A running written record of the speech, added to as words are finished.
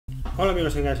Hola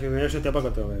amigos, bienvenidos a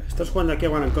Poco Todo. Estamos jugando aquí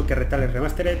a One & Retales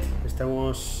Remastered.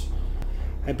 Estamos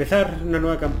a empezar una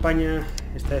nueva campaña.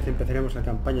 Esta vez empezaremos la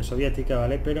campaña soviética,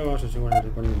 ¿vale? Pero vamos a asegurarnos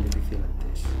de poner el difícil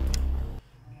antes.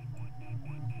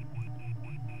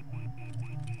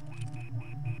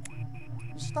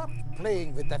 Stop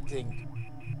playing with that thing.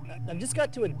 I've just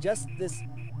got to adjust this.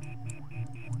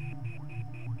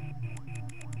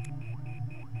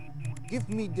 Give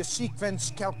me the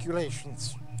sequence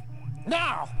calculations.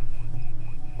 Now!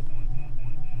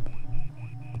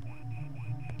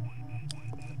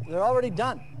 They're already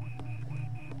done.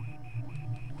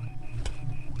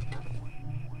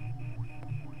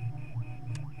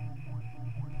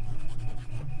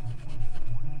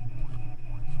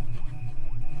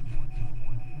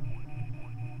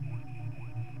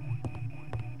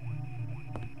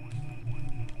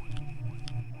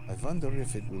 I wonder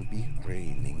if it will be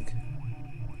raining.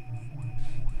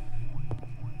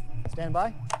 Stand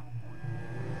by.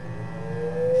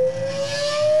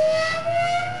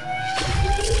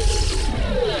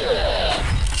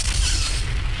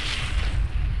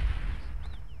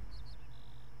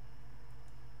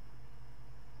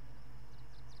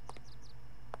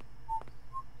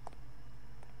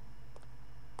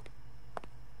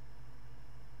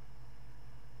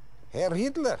 Herr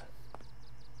Hitler!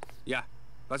 Ja,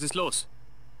 was ist los?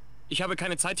 Ich habe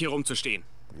keine Zeit, hier rumzustehen.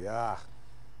 Ja,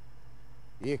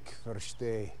 ich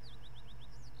verstehe.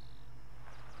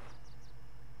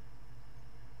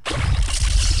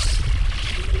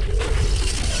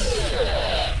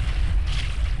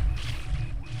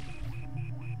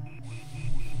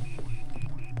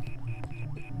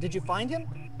 Did you find him?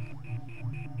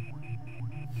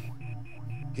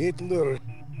 Hitler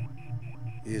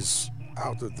is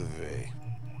out of the way.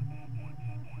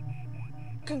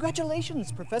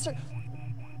 Congratulations, Professor.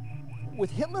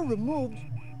 With Hitler removed...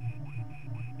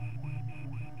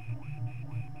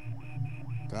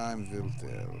 Time will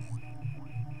tell.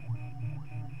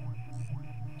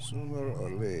 Sooner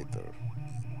or later.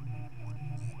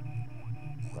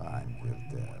 Time will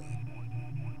tell.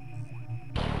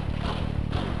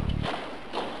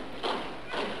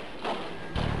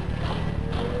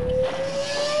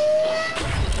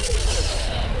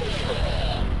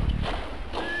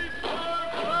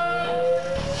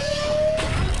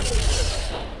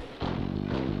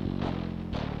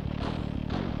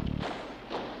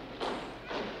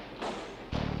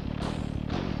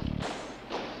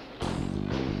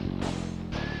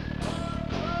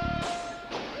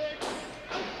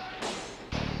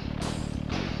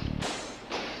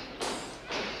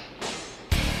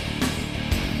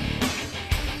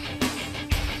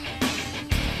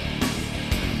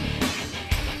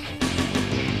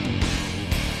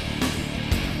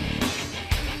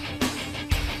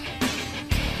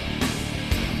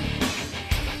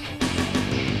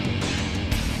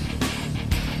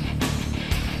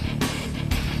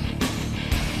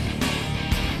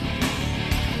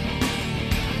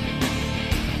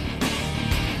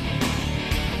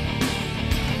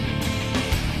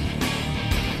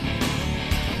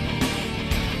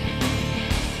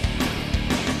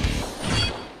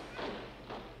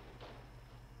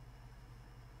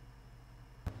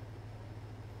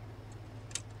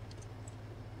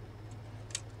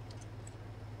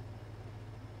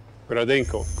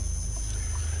 Gradenko.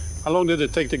 How long did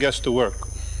it take the gas to work?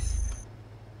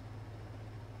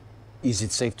 Is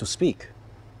it safe to speak?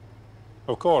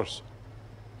 Of course.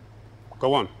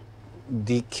 Go on.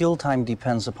 The kill time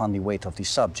depends upon the weight of the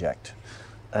subject.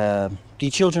 The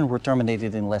children were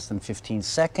terminated in less than 15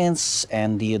 seconds,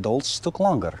 and the adults took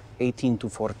longer, 18 to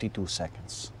 42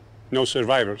 seconds. No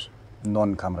survivors?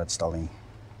 None, Comrade Stalin.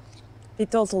 The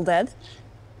total dead?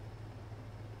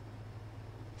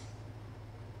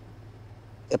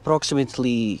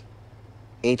 Approximately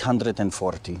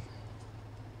 840.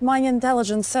 My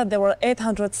intelligence said there were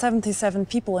 877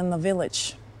 people in the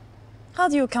village. How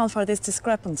do you account for this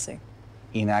discrepancy?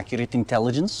 Inaccurate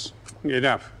intelligence?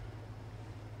 Enough.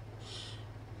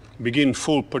 Begin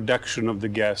full production of the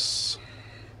gas.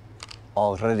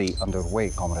 Already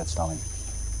underway, Comrade Stalin.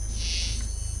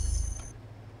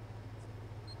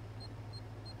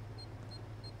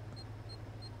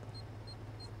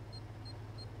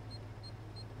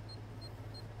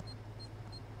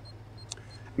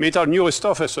 Meet our newest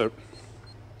officer.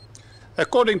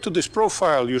 According to this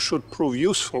profile, you should prove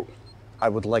useful. I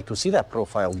would like to see that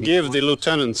profile. Give the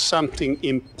lieutenant something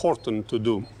important to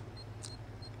do.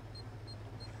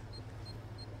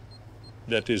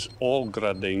 That is all,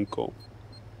 Gradenko.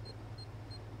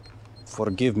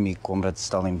 Forgive me, Comrade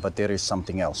Stalin, but there is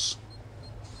something else.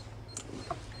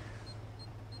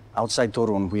 Outside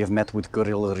Turum, we have met with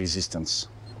guerrilla resistance.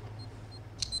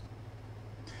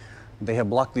 They have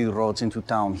blocked the roads into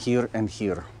town here and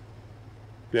here.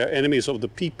 They are enemies of the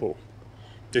people.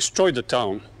 Destroy the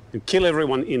town and kill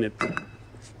everyone in it.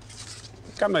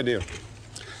 Come, my dear.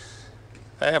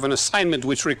 I have an assignment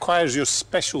which requires your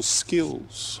special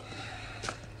skills.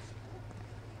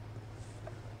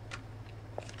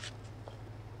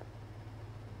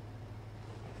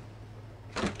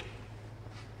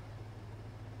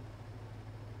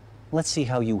 Let's see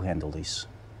how you handle this.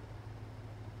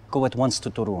 Go at once to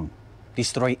Turum.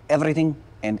 Destroy everything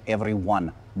and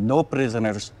everyone. No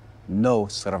prisoners, no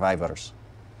survivors.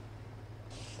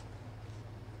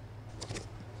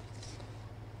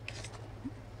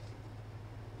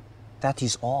 That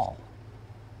is all.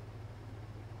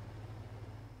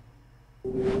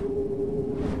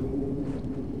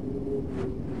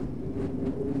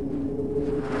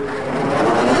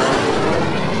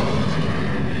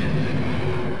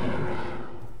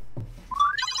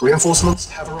 Reinforcements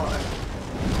have arrived.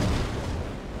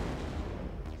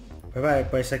 Pues vale,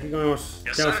 pues aquí tenemos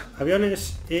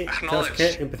aviones y tenemos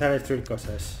que empezar a destruir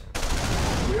cosas.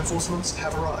 Reinforcements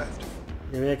have arrived.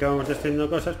 Y a medida que vamos destruyendo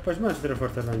cosas, pues más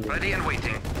refuerzos van llegando. Ready and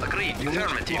waiting. Agreed.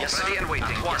 Affirmative. Yes, ready and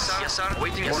waiting. At once. Yes, sir.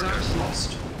 Waiting orders.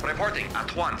 Lost. Reporting.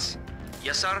 At once.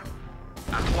 Yes, sir.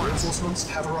 At once. Reinforcements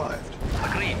have arrived.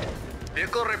 Agreed.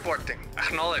 Vehicle reporting.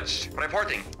 Acknowledged.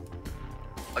 Reporting.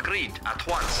 Agreed. At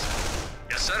once.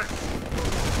 Yes, sir.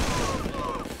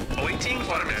 Awaiting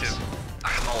orders.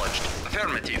 Acknowledged.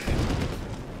 Affirmative.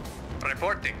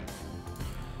 Reporting.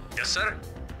 Yes, sir.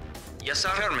 Yes, sir.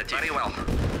 Affirmative. Very well.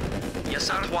 Yes,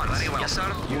 sir. At once. Very well. Yes, sir.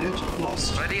 Unit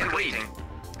lost. Ready and waiting.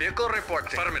 Vehicle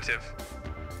reporting. Affirmative.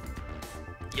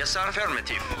 Yes, sir.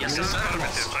 Affirmative. Yes, sir.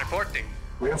 Affirmative. Reporting.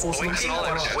 Reinforcements Awaiting have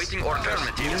orders. arrived. Waiting order.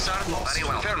 Affirmative. Yes, sir. Lost. Very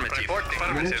well. Affirmative. Reporting.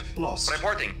 Affirmative. Unit lost.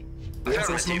 Reporting. Affirmative.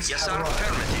 Reinforcements Yes, have sir. arrived.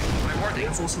 Affirmative. Reporting.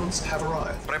 Reinforcements have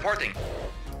arrived. Reporting.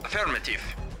 Affirmative.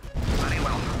 Very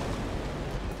well.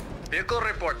 Vehicle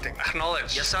reporting.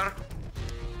 Acknowledged. Yes, sir.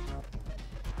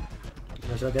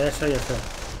 Pues lo que eso ya está.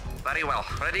 Very well.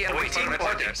 Ready and waiting.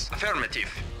 Reporting. Affirmative.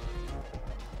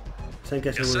 Saben que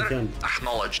es Yes, sir. evolución.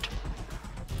 Acknowledged.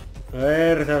 A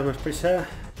ver, damos más prisa.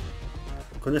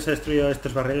 Cuando se destruyó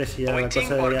estos barriles y ya la Awaiting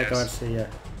cosa debería orders. acabarse ya.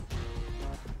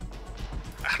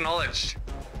 Acknowledged.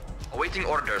 Awaiting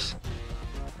orders.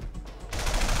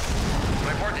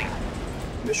 Reporting.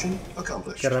 Mission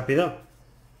accomplished. Qué rápido.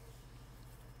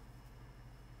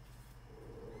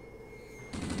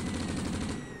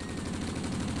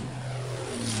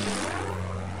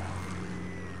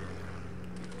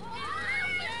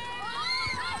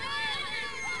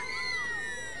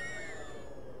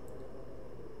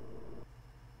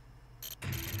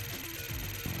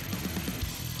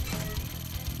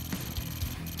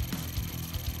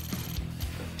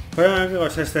 Bueno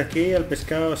amigos, hasta aquí el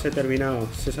pescado se ha terminado.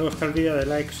 Si os ha gustado el vídeo, de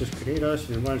like, suscribiros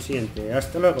y nos vemos al siguiente.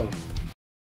 Hasta luego.